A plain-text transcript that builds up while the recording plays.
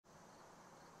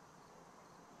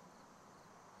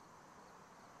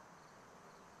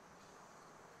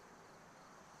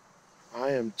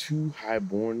am too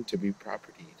high-born to be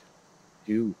propertied.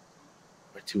 You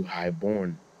are too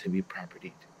high-born to be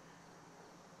propertied.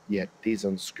 Yet these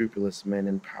unscrupulous men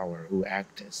in power who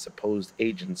act as supposed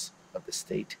agents of the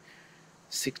state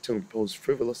seek to impose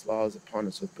frivolous laws upon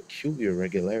us with peculiar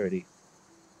regularity.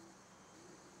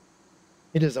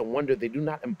 It is a wonder they do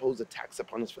not impose a tax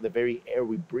upon us for the very air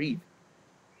we breathe.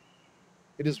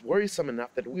 It is worrisome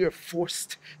enough that we are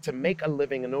forced to make a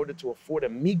living in order to afford a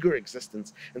meager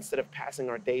existence instead of passing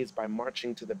our days by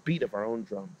marching to the beat of our own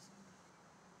drums.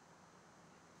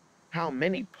 How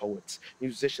many poets,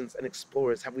 musicians, and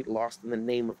explorers have we lost in the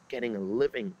name of getting a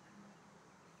living?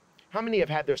 How many have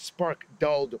had their spark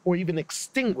dulled or even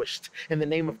extinguished in the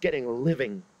name of getting a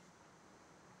living?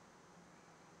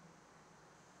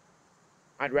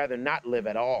 I'd rather not live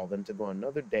at all than to go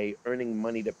another day earning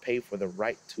money to pay for the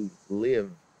right to live.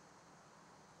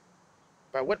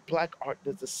 By what black art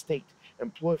does the state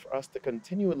employ for us to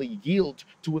continually yield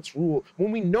to its rule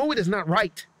when we know it is not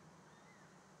right?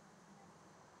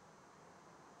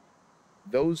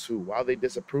 Those who, while they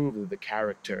disapprove of the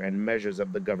character and measures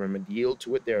of the government, yield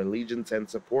to it their allegiance and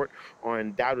support, are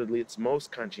undoubtedly its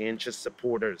most conscientious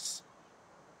supporters.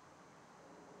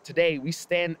 Today, we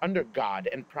stand under God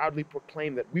and proudly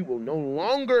proclaim that we will no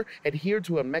longer adhere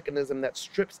to a mechanism that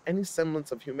strips any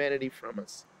semblance of humanity from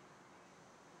us.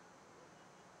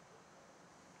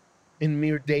 In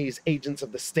mere days, agents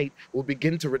of the state will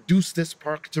begin to reduce this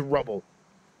park to rubble,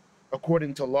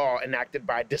 according to law enacted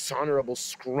by a dishonorable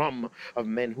scrum of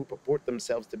men who purport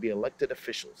themselves to be elected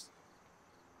officials.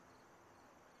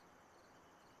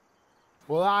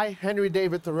 Well, I, Henry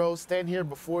David Thoreau, stand here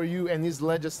before you and these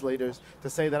legislators to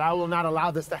say that I will not allow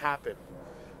this to happen.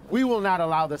 We will not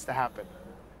allow this to happen.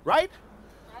 Right?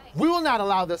 We will not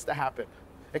allow this to happen.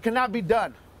 It cannot be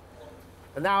done.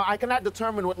 And now, I cannot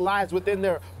determine what lies within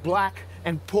their black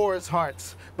and porous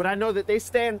hearts, but I know that they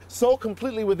stand so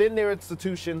completely within their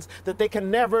institutions that they can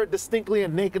never distinctly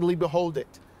and nakedly behold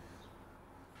it.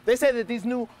 They say that these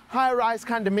new high-rise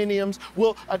condominiums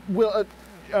will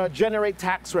generate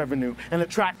tax revenue and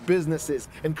attract businesses,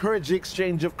 encourage the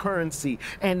exchange of currency,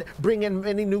 and bring in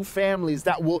many new families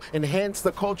that will enhance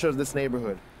the culture of this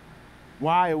neighborhood.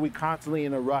 Why are we constantly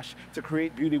in a rush to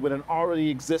create beauty when it already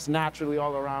exists naturally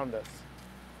all around us?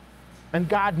 And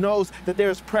God knows that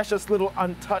there's precious little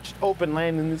untouched open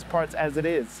land in these parts as it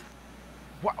is.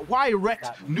 Why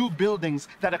erect new buildings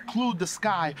that occlude the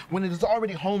sky when it is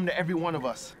already home to every one of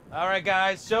us? All right,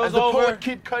 guys, show's as the over. Poet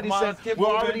Kid Cudi said, we're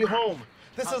already home.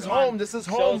 This is home. This is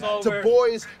home Show's to over.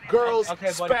 boys, girls,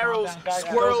 Okay, buddy, sparrows, calm down, guys.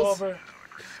 squirrels, Show's over.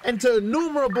 and to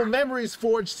innumerable memories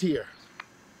forged here.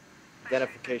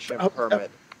 Identification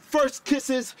permit. First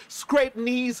kisses, scraped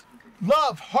knees,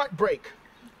 love, heartbreak.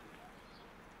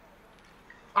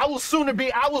 I will sooner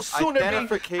be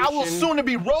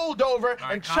rolled over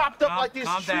and chopped up like these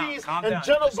trees and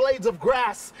gentle blades of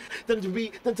grass than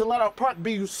to let our park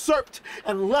be usurped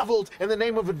and leveled in the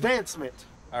name of advancement.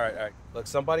 All right. Look,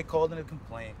 somebody called in a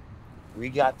complaint. We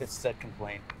got this said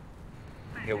complaint.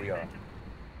 Here we are.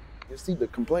 You see, the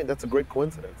complaint, that's a great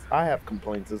coincidence. I have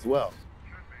complaints as well.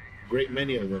 Great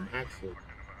many of them, actually.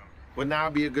 Would now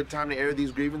be a good time to air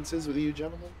these grievances with you,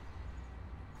 gentlemen?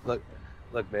 Look,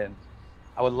 man.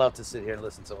 I would love to sit here and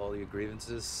listen to all your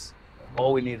grievances.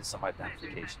 All we need is some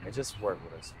identification. And just work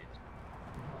with us.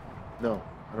 No,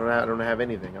 I don't have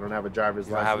anything. I don't have a driver's license.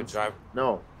 You don't have a driver?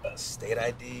 No. State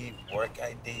ID, work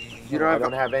ID. I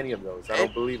don't have any of those. I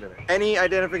don't believe in it. Any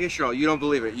identification at all? You don't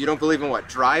believe it? You don't believe in what?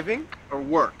 Driving or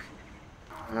work?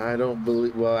 I don't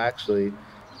believe, well, actually,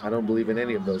 I don't believe in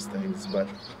any of those things, but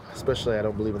especially I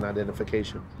don't believe in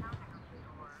identification.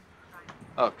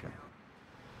 Okay.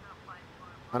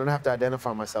 I don't have to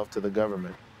identify myself to the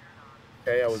government.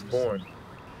 Okay, I was born.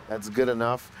 That's good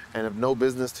enough, and of no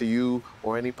business to you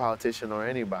or any politician or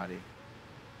anybody.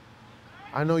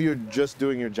 I know you're just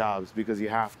doing your jobs because you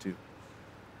have to.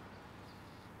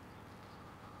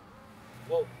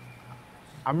 Well,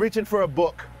 I'm reaching for a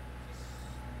book.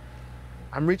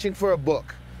 I'm reaching for a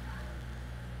book.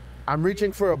 I'm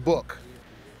reaching for a book.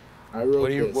 I wrote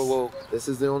this. Whoa. This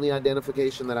is the only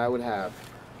identification that I would have,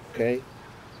 okay?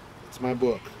 It's my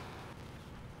book.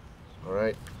 All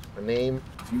right, my name,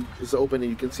 if you just open it,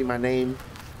 you can see my name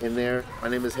in there. My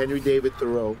name is Henry David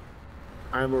Thoreau.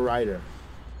 I'm a writer.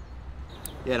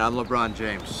 Yeah, and I'm LeBron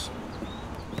James.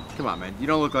 Come on, man. You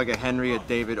don't look like a Henry, a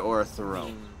David, or a Thoreau.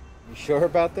 You sure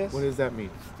about this? What does that mean?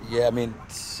 yeah, I mean,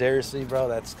 seriously, bro,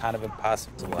 that's kind of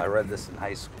impossible. I read this in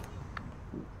high school.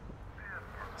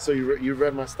 So you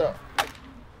read my stuff?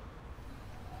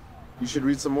 You should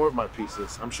read some more of my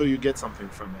pieces. I'm sure you get something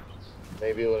from it.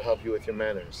 Maybe it will help you with your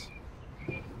manners.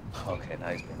 Okay, now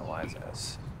he's being a wise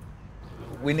ass.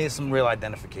 we need some real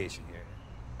identification here.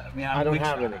 I mean, I don't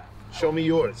have any. Show me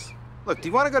yours. Look, do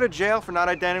you want to go to jail for not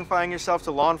identifying yourself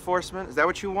to law enforcement? Is that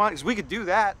what you want? Because we could do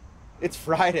that. It's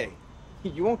Friday.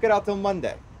 You won't get out till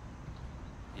Monday.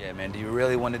 Yeah, man, do you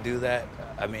really want to do that?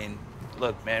 I mean,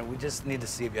 look, man, we just need to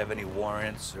see if you have any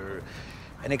warrants or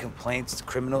any complaints,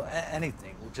 criminal,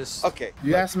 anything. We'll just... Okay.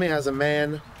 You asked me as a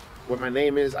man what my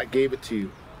name is, I gave it to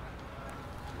you.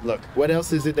 Look, what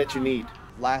else is it that you need?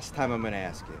 Last time I'm gonna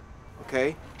ask you,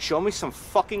 okay? Show me some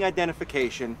fucking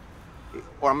identification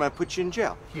or I'm gonna put you in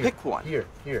jail. Here, Pick one. Here.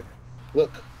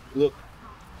 Look.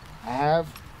 I have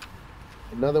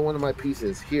another one of my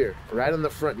pieces here, right on the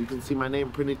front. You can see my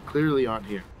name printed clearly on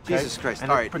here. Okay? Jesus Christ.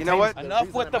 And all right, you know what?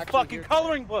 Enough with the fucking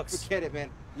coloring books. Forget it, man.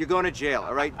 You're going to jail,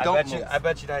 all right? I Don't bet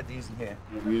move. you the ID's in here.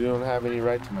 You don't have any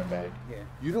right to my bag. Yeah.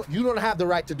 You don't have the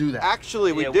right to do that.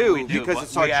 Actually, we Yeah, do because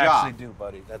it's our We job. actually do,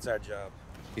 buddy. That's our job.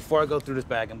 Before I go through this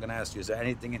bag, I'm gonna ask you: is there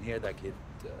anything in here that could,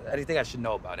 anything I should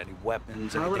know about? Any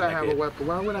weapons? Why would I have a weapon?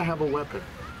 Why would I have a weapon?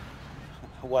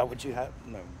 Why would you have?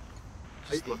 No.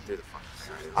 Just look through the fucking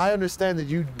side. I understand that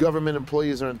you government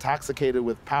employees are intoxicated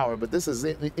with power, but this is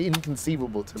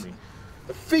inconceivable to me.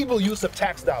 The feeble use of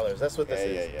tax dollars. That's what this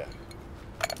is. Yeah.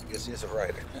 Guess he's a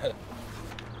writer.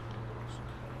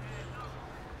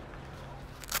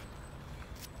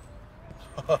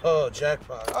 Oh,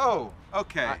 jackpot. Oh,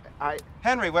 okay. I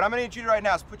Henry, what I'm gonna need you to do right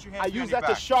now is put your hands behind your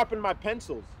back. sharpen my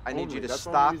pencils. I need you to That's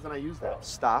stop. the only reason I use that.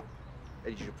 Stop. I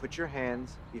need you to put your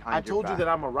hands behind I your told back. you that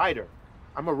I'm a writer.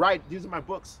 I'm a writer. These are my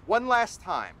books. One last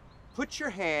time. Put your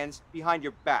hands behind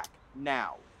your back.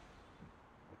 Now.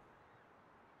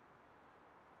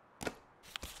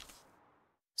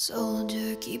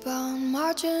 Soldier, keep on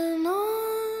marching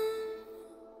on.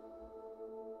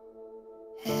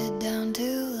 Head down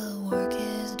till the work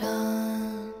is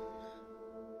done.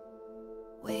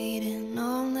 Waiting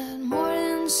on that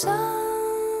morning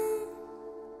sun.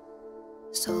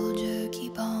 Soldier,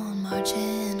 keep on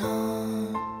marching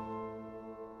on.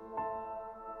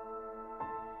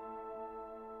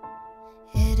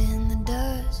 Head in the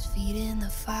dust, feet in the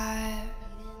fire.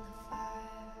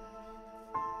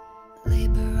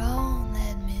 Labor on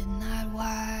that midnight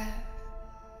wire.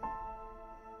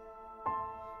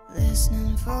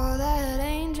 Listening for that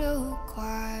angel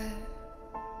choir.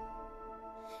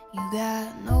 You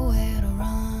got nowhere to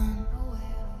run.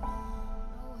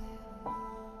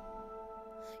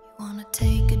 You wanna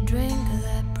take a drink of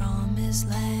that promised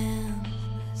land.